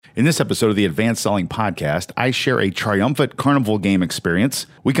In this episode of the Advanced Selling Podcast, I share a triumphant carnival game experience.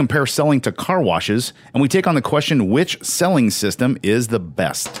 We compare selling to car washes, and we take on the question, which selling system is the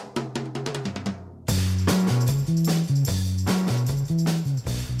best?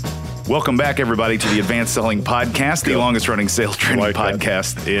 Welcome back, everybody, to the Advanced Selling Podcast, the longest-running sales training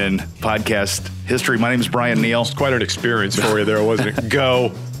podcast in podcast history. My name is Brian Neal. It's quite an experience for you there, wasn't it?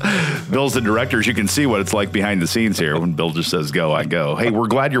 Go. Bill's the director. As you can see what it's like behind the scenes here. When Bill just says go, I go. Hey, we're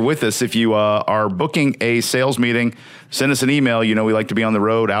glad you're with us. If you are booking a sales meeting, send us an email. You know we like to be on the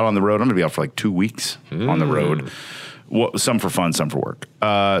road, out on the road. I'm going to be out for like 2 weeks on the road. Well, some for fun, some for work.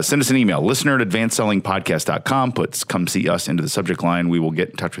 Send us an email, listener@advancedsellingpodcast.com. Come see us into the subject line. We will get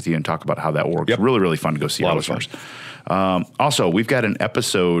in touch with you and talk about how that works. Yep. Really, really fun to go see our listeners. Also, we've got an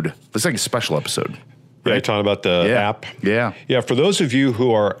episode. It's like a special episode. Yeah, you're talking about the app? Yeah. Yeah, for those of you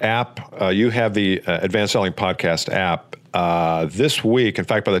who are you have the Advanced Selling Podcast app. This week, in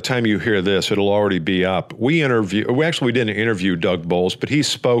fact, by the time you hear this, it'll already be up. We didn't interview Doug Boles, but he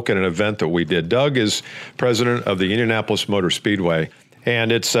spoke at an event that we did. Doug is president of the Indianapolis Motor Speedway,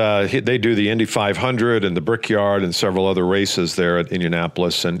 and it's they do the Indy 500 and the Brickyard and several other races there at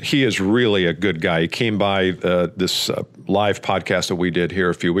Indianapolis, and he is really a good guy. He came by this live podcast that we did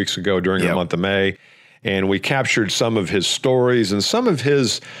here a few weeks ago during the month of May. And we captured some of his stories and some of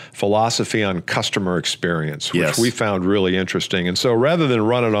his philosophy on customer experience, which we found really interesting. And so rather than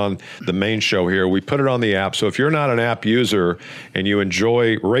run it on the main show here, we put it on the app. So if you're not an app user and you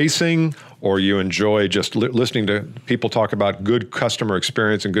enjoy racing or you enjoy just listening to people talk about good customer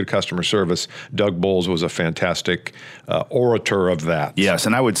experience and good customer service, Doug Boles was a fantastic orator of that. Yes,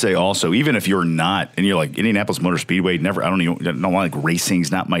 and I would say also, even if you're not, and you're like, Indianapolis Motor Speedway, I don't like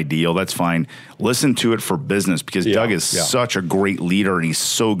racing's not my deal, that's fine. Listen to it for business, because Doug is such a great leader, and he's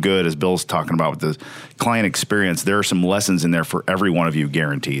so good, as Bill's talking about with the client experience. There are some lessons in there for every one of you,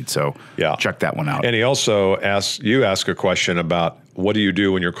 guaranteed. So check that one out. And he also asked a question about, what do you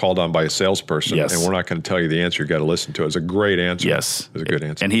do when you're called on by a salesperson? Yes. And we're not going to tell you the answer. You got to listen to it. It's a great answer. Yes. It's a good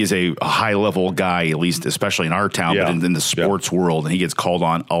answer. And he's a high-level guy, at least, especially in our town, but in the sports world, and he gets called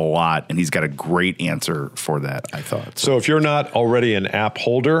on a lot, and he's got a great answer for that, I thought. So if you're not already an app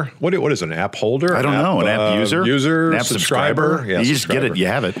holder, what is an app holder? I don't know. An app user? An app subscriber? Yeah, you just get it. You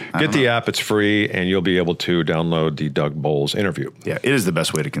have it. Get the app. It's free, and you'll be able to download the Doug Boles interview. Yeah, it is the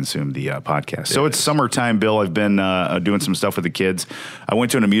best way to consume the podcast. So it's summertime, Bill. I've been doing some stuff with the kids. I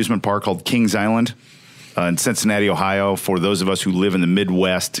went to an amusement park called Kings Island in Cincinnati, Ohio. For those of us who live in the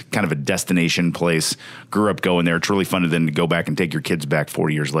Midwest, kind of a destination place. Grew up going there. It's really fun to then go back and take your kids back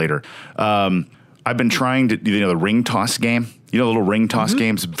 40 years later. I've been trying to do the ring toss game. The little ring toss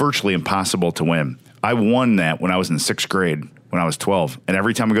games, virtually impossible to win. I won that when I was in 6th grade, when I was 12. And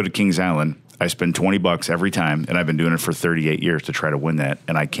every time I go to Kings Island, I spend $20 every time, and I've been doing it for 38 years to try to win that.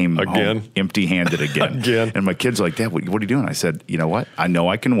 And I came home empty-handed again. And my kids are like, Dad, what are you doing? I said, you know what? I know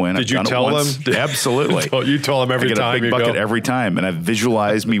I can win. Did you tell them? Absolutely. You tell them every time I get a big bucket every time, and I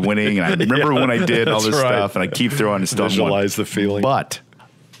visualize me winning, and I remember when I did all this stuff, and I keep throwing stuff. Visualize the feeling. But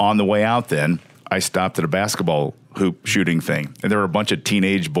on the way out then, I stopped at a basketball hoop shooting thing, and there were a bunch of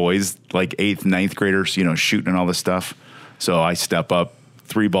teenage boys, like 8th, 9th graders, shooting and all this stuff. So I step up.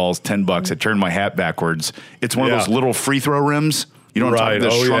 3 balls, $10. I turned my hat backwards. It's one of those little free throw rims. You know what I'm talking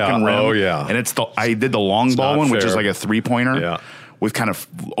about? This shrunken rim. Oh, yeah. And I did the long ball one, which is like a 3-pointer with kind of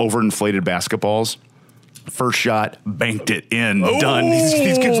overinflated basketballs. First shot, banked it in, done.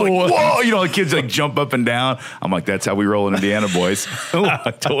 These kids are like, whoa, the kids like jump up and down. I'm like, that's how we roll in Indiana, boys.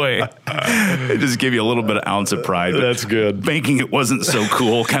 Walked away. It just gave you a little bit of ounce of pride. That's good. Banking it wasn't so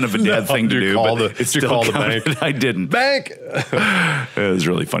cool, kind of a dad thing to do. Did you call the bank? I didn't. Bank! It was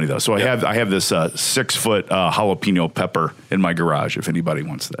really funny, though. So I have this 6-foot jalapeno pepper in my garage, if anybody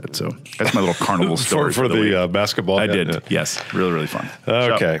wants that. So that's my little carnival story. for the basketball? I did, yes. Really, really fun.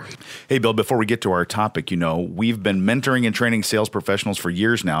 Okay. So, hey, Bill, before we get to our topic, we've been mentoring and training sales professionals for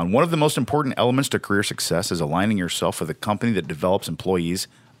years now, and one of the most important elements to career success is aligning yourself with a company that develops employees,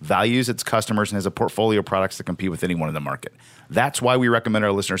 values its customers, and has a portfolio of products that compete with anyone in the market. That's why we recommend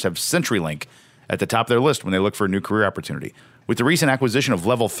our listeners have CenturyLink at the top of their list when they look for a new career opportunity. With the recent acquisition of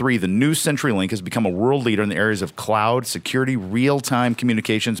Level 3, the new CenturyLink has become a world leader in the areas of cloud, security, real-time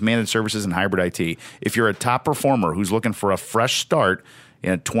communications, managed services, and hybrid IT. If you're a top performer who's looking for a fresh start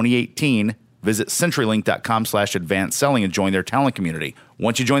in 2018, visit CenturyLink.com/advancedselling and join their talent community.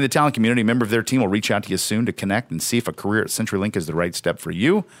 Once you join the talent community, a member of their team will reach out to you soon to connect and see if a career at CenturyLink is the right step for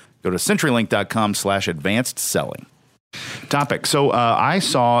you. Go to CenturyLink.com/advancedselling. Topic. So I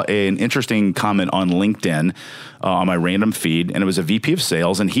saw an interesting comment on LinkedIn on my random feed, and it was a VP of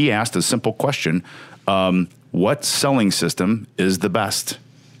sales, and he asked a simple question, what selling system is the best?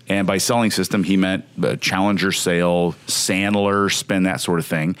 And by selling system, he meant the Challenger sale, Sandler spin, that sort of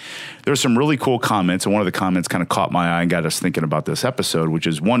thing. There's some really cool comments, and one of the comments kind of caught my eye and got us thinking about this episode, which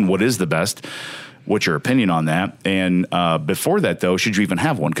is, one, what is the best? What's your opinion on that? And before that, though, should you even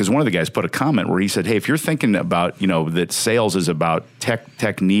have one? Because one of the guys put a comment where he said, hey, if you're thinking about, that sales is about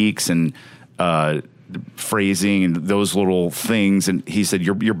techniques and phrasing and those little things, and he said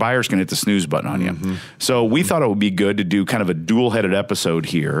your buyer's going to hit the snooze button on you. So we thought it would be good to do kind of a dual-headed episode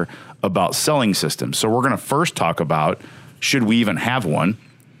here about selling systems. So we're going to first talk about, should we even have one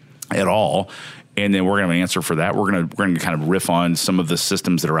at all? And then we're going to have an answer for that. We're going to kind of riff on some of the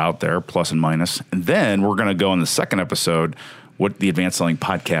systems that are out there, plus and minus. And then we're going to go in the second episode what the Advanced Selling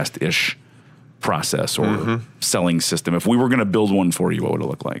Podcast-ish process or selling system. If we were going to build one for you, what would it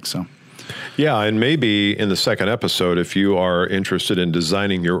look like? So. Yeah, and maybe in the second episode, if you are interested in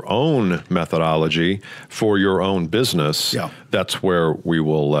designing your own methodology for your own business, that's where we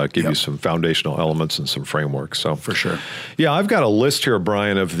will give you some foundational elements and some frameworks. So for sure. Yeah, I've got a list here,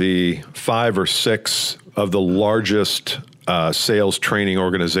 Brian, of the 5 or 6 of the largest sales training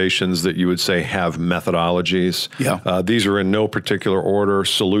organizations that you would say have methodologies. These are in no particular order.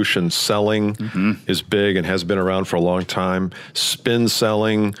 Solution selling is big and has been around for a long time. Spin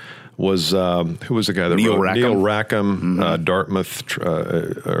selling was who was the guy that Neil wrote? Rackham. Neil Rackham, Dartmouth,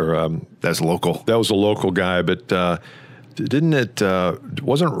 that's local. That was a local guy, but didn't it?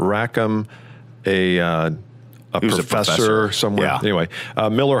 Wasn't Rackham a professor somewhere? Yeah. Anyway,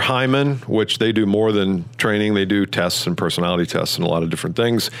 Miller Hyman, which they do more than training, they do tests and personality tests and a lot of different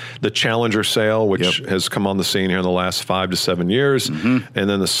things. The Challenger sale, which has come on the scene here in the last 5 to 7 years, and then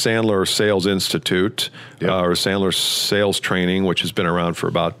the Sandler Sales Institute, or Sandler Sales Training, which has been around for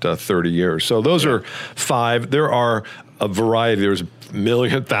about 30 years. So those are 5. There are a variety. There's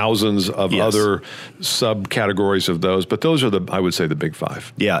thousands of other subcategories of those, but those are I would say the big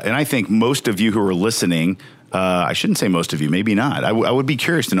 5. Yeah, and I think most of you who are listening, I shouldn't say most of you, maybe not. I would be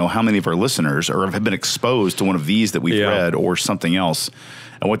curious to know how many of our listeners have been exposed to one of these that we've read or something else,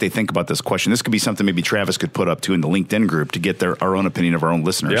 and what they think about this question. This could be something maybe Travis could put up too in the LinkedIn group to get our own opinion of our own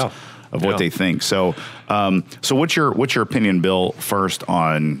listeners of what they think. So, so what's your opinion, Bill? First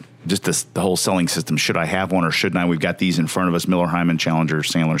on just the whole selling system. Should I have one or shouldn't I? We've got these in front of us: Miller Hyman, Challenger,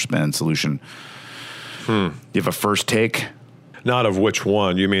 Sandler, Spin, Solution. You have a first take? Not of which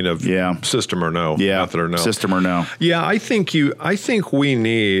one. You mean of system or no? Method or no? System or no? Yeah, I think we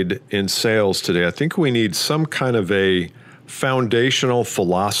need in sales today, I think we need some kind of a foundational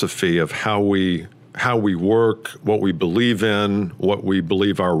philosophy of how we work, what we believe in, what we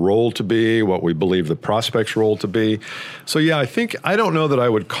believe our role to be, what we believe the prospect's role to be. So yeah, I don't know that I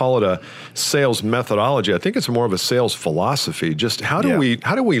would call it a sales methodology. I think it's more of a sales philosophy. Just how do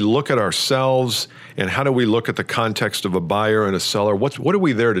we look at ourselves, and how do we look at the context of a buyer and a seller? What are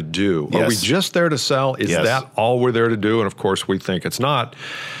we there to do? Are we just there to sell? Is that all we're there to do? And of course we think it's not.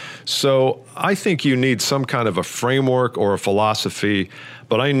 So I think you need some kind of a framework or a philosophy,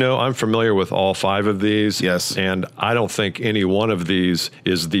 but I know I'm familiar with all 5 of these. Yes. And I don't think any one of these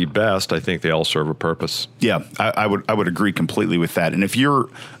is the best. I think they all serve a purpose. Yeah, I would agree completely with that. And if you're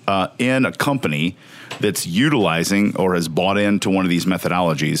in a company that's utilizing or has bought into one of these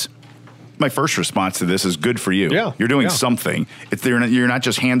methodologies, my first response to this is good for you. Yeah. You're doing something. You're not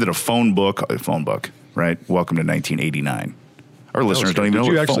just handed a phone book, right? Welcome to 1989. Our listeners don't even know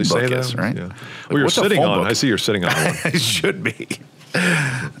what a phone book is, right? Yeah. Well, you're sitting on. I see you're sitting on one. I should be.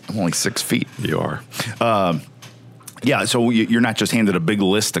 I'm only 6 feet. You are. Yeah, so you're not just handed a big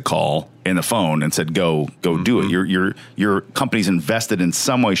list to call in the phone and said, go do it. Your company's invested in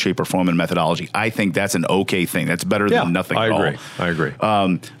some way, shape, or form in methodology. I think that's an okay thing. That's better than nothing at all. I agree.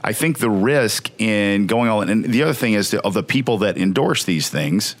 I think the risk in going all in, and the other thing is of the people that endorse these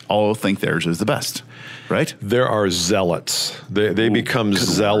things all think theirs is the best, right? There are zealots. They become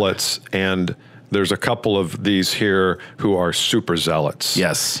zealots, and there's a couple of these here who are super zealots.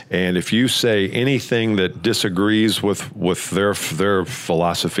 Yes. And if you say anything that disagrees with their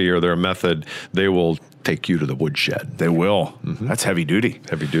philosophy or their method, they will take you to the woodshed. They will. That's heavy duty.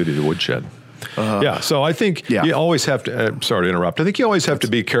 Heavy duty, the woodshed. So I think you always have to, sorry to interrupt, I think you always have to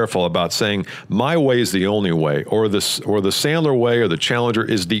be careful about saying my way is the only way, or the Sandler way or the Challenger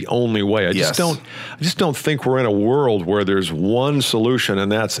is the only way. I just don't think we're in a world where there's one solution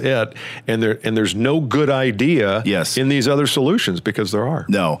and that's it, and there's no good idea in these other solutions, because there are.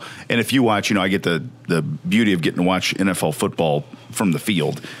 No. And if you watch, I get the beauty of getting to watch NFL football from the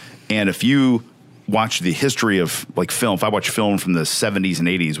field. And if you watch the history of like film, if I watch film from the 70s and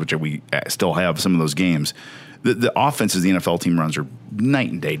 80s, which we still have some of those games, the offenses the NFL team runs are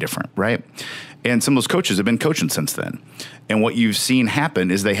night and day different, right? And some of those coaches have been coaching since then. And what you've seen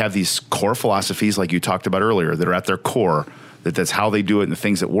happen is they have these core philosophies like you talked about earlier that are at their core, that's how they do it and the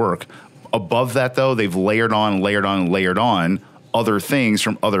things that work. Above that, though, they've layered on other things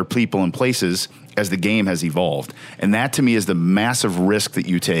from other people and places as the game has evolved. And that, to me, is the massive risk that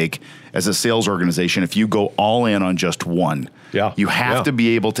you take as a sales organization if you go all in on just one. Yeah. You have to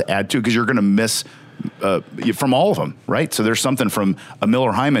be able to add to, because you're going to miss from all of them, right? So there's something from a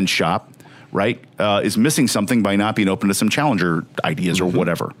Miller Hyman shop, right, is missing something by not being open to some challenger ideas or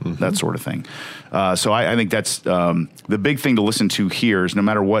whatever, that sort of thing. So I think that's the big thing to listen to here is no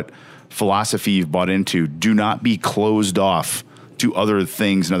matter what philosophy you've bought into, do not be closed off to other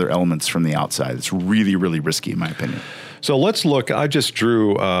things and other elements from the outside. It's really, really risky in my opinion. So let's look. I just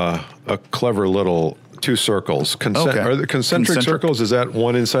drew a clever little 2 circles. Are the concentric circles? Is that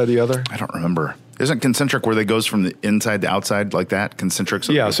one inside the other? I don't remember. Isn't concentric where they goes from the inside to outside like that? Concentric.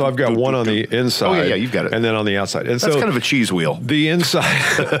 Yeah. So I've got one on the inside. Oh yeah, you've got it. And then on the outside. And that's kind of a cheese wheel. The inside.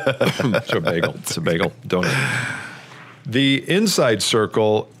 It's a bagel. It's a bagel donut. The inside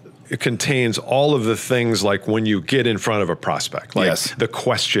circle, it contains all of the things like when you get in front of a prospect, like the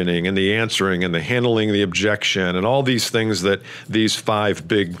questioning and the answering and the handling the objection and all these things that these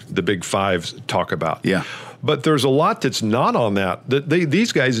the big fives talk about. Yeah. But there's a lot that's not on that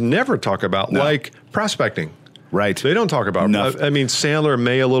these guys never talk about, like prospecting. Right. They don't talk about. I mean, Sandler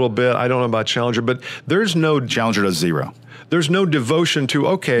may a little bit. I don't know about Challenger, but there's no. Challenger does 0. There's no devotion to,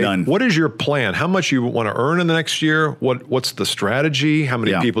 okay, None. What is your plan? How much you want to earn in the next year? What's the strategy? How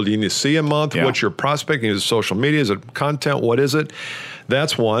many people do you need to see a month? Yeah. What's your prospecting? Is it social media? Is it content? What is it?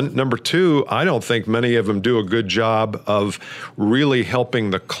 That's one. Number 2, I don't think many of them do a good job of really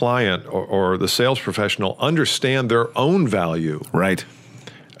helping the client or the sales professional understand their own value. Right.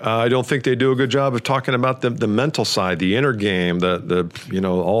 I don't think they do a good job of talking about the mental side, the inner game,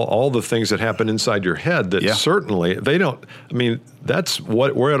 all the things that happen inside your head that certainly they don't. I mean, that's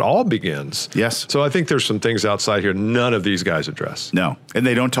where it all begins. Yes. So I think there's some things outside here none of these guys address. No. And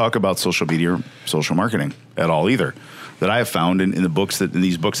they don't talk about social media or social marketing at all either. That I have found in these books that I've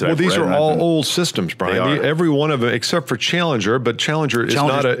read. Well, these are all old systems, Brian. Every one of them, except for Challenger, but Challenger is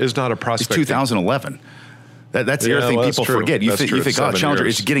not a prospect. It's 2011. That's the other thing people forget. You think, Challenger,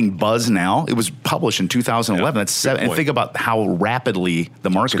 it's getting buzz now. It was published in 2011. That's 7. And think about how rapidly the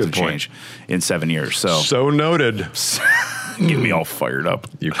markets have changed in 7 years. So noted. Get me all fired up.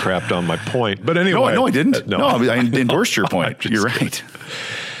 You crapped on my point. But anyway. No, I didn't. No, I endorsed your point. You're right.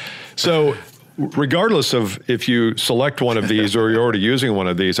 So regardless of if you select one of these or you're already using one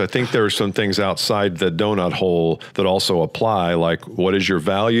of these, I think there are some things outside the donut hole that also apply, like what is your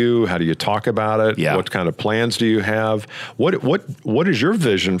value? How do you talk about it? Yeah. What kind of plans do you have? What is your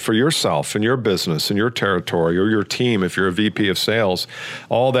vision for yourself and your business and your territory or your team if you're a VP of sales?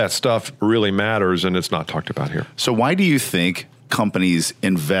 All that stuff really matters, and it's not talked about here. So why do you think companies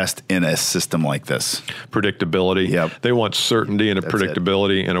invest in a system like this? Predictability. Yep. They want certainty and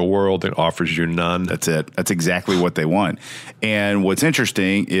predictability in a world that offers you none. That's it. That's exactly what they want. And what's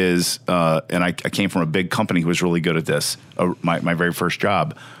interesting is, and I came from a big company who was really good at this, my very first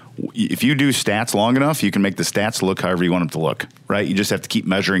job. If you do stats long enough, you can make the stats look however you want them to look, right? You just have to keep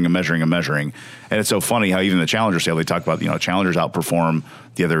measuring and measuring and measuring. And it's so funny how even the Challenger sale, they talk about, challengers outperform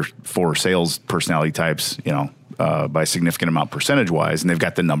the other 4 sales personality types, by a significant amount percentage-wise, and they've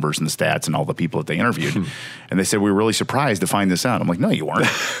got the numbers and the stats and all the people that they interviewed. And they said, we were really surprised to find this out. I'm like, no, you weren't.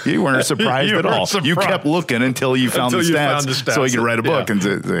 You weren't surprised at all. You kept looking until you found the stats so you could write a book. And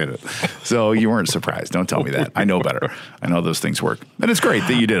so you weren't surprised. Don't tell me that. I know better. I know those things work. And it's great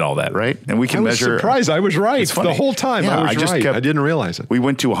that you did all that, right? And we can measure. I was surprised. I was right the whole time. Yeah, I was right. I didn't realize it. We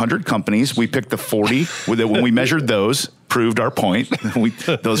went to 100 companies. We picked the 40. When we measured those, proved our point.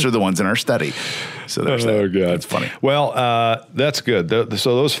 Those are the ones in our study. So there's that. Oh, God. That's funny. Well, that's good.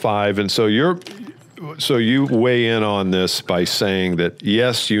 So those 5. And so you weigh in on this by saying that,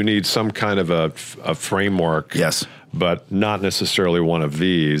 yes, you need some kind of a framework. Yes. But not necessarily one of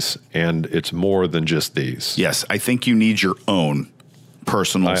these. And it's more than just these. Yes. I think you need your own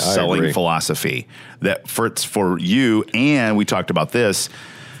personal selling philosophy that for you. And we talked about this.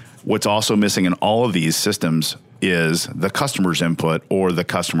 What's also missing in all of these systems is the customer's input or the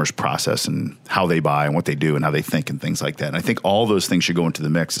customer's process and how they buy and what they do and how they think and things like that. And I think all those things should go into the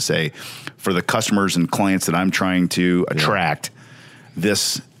mix to say, for the customers and clients that I'm trying to attract,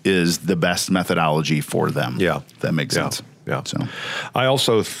 this is the best methodology for them. Yeah. That makes sense. Yeah. So I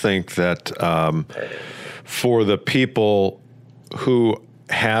also think that for the people who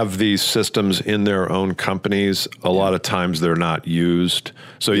have these systems in their own companies, a lot of times they're not used.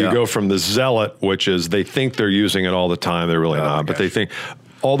 So you go from the zealot, which is they think they're using it all the time. They're really not, but they think,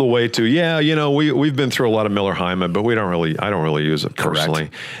 all the way to, we've been through a lot of Miller Heiman, but I don't really use it personally.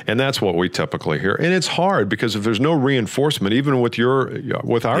 Correct. And that's what we typically hear. And it's hard because if there's no reinforcement, even with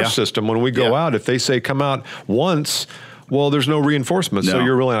our system, when we go out, if they say come out once, well, there's no reinforcement. So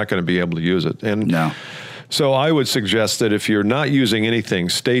you're really not going to be able to use it. And so I would suggest that if you're not using anything,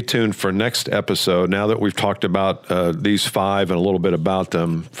 stay tuned for next episode. Now that we've talked about these 5 and a little bit about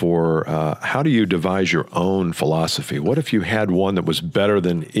them, for how do you devise your own philosophy? What if you had one that was better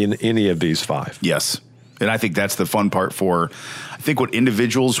than in any of these 5? Yes. And I think that's the fun part I think what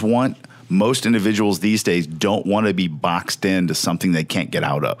individuals want, most individuals these days don't want to be boxed into something they can't get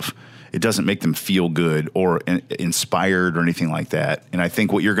out of. It doesn't make them feel good or inspired or anything like that. And I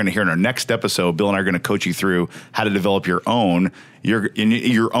think what you're going to hear in our next episode, Bill and I are going to coach you through how to develop your own.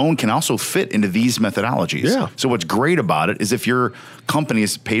 Your own can also fit into these methodologies. Yeah. So what's great about it is if your company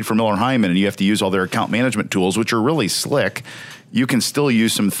is paid for Miller Heiman and you have to use all their account management tools, which are really slick, you can still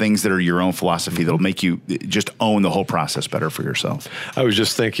use some things that are your own philosophy that'll make you just own the whole process better for yourself. I was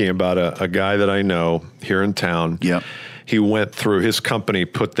just thinking about a guy that I know here in town. Yep. He went through, his company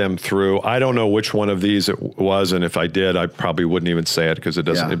put them through, I don't know which one of these it was, and if I did, I probably wouldn't even say it because it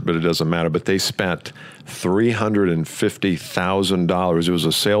doesn't matter, but they spent $350,000. It was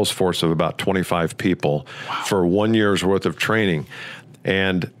a sales force of about 25 people for 1 year's worth of training.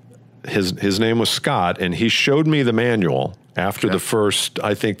 And his name was Scott, and he showed me the manual. After the first,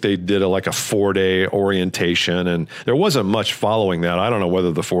 I think they did a 4-day orientation, and there wasn't much following that. I don't know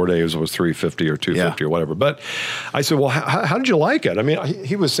whether the 4 days was 350 or 250 or whatever. But I said, well, how did you like it? I mean,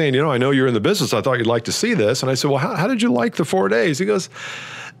 he was saying, I know you're in the business. I thought you'd like to see this. And I said, well, how did you like the 4 days? He goes,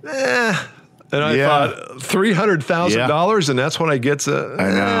 And I thought, $300,000, and that's what I get to. I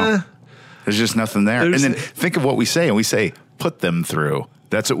know. There's just nothing there. And then think of what we say, and we say, put them through.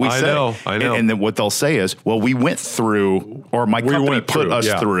 That's what we say. I know. And then what they'll say is, well, we went through, or my company put us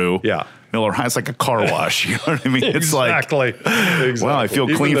through. Yeah. Miller Heiman, it's like a car wash. You know what I mean? It's exactly. Well, I feel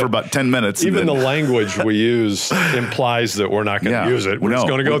clean for about 10 minutes. Even the language we use implies that we're not going to use it. We're just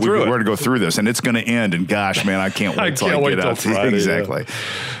going to go through it. We're going to go through this, and it's going to end. And gosh, man, I can't wait till I get out. Friday, exactly.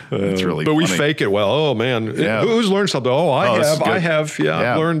 It's really But funny. we fake it well. Oh, man. Who's learned something? I have.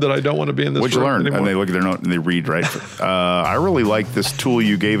 I've learned that I don't want to be in this What'd you learn? anymore. And they look at their note and they read, right? I really like this tool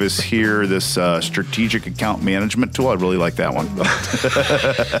you gave us here, this strategic account management tool. I really like that one.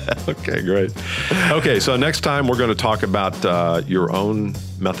 Okay, great. Okay, so next time we're going to talk about your own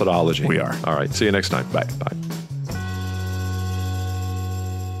methodology. We are. All right, see you next time. Bye. Bye.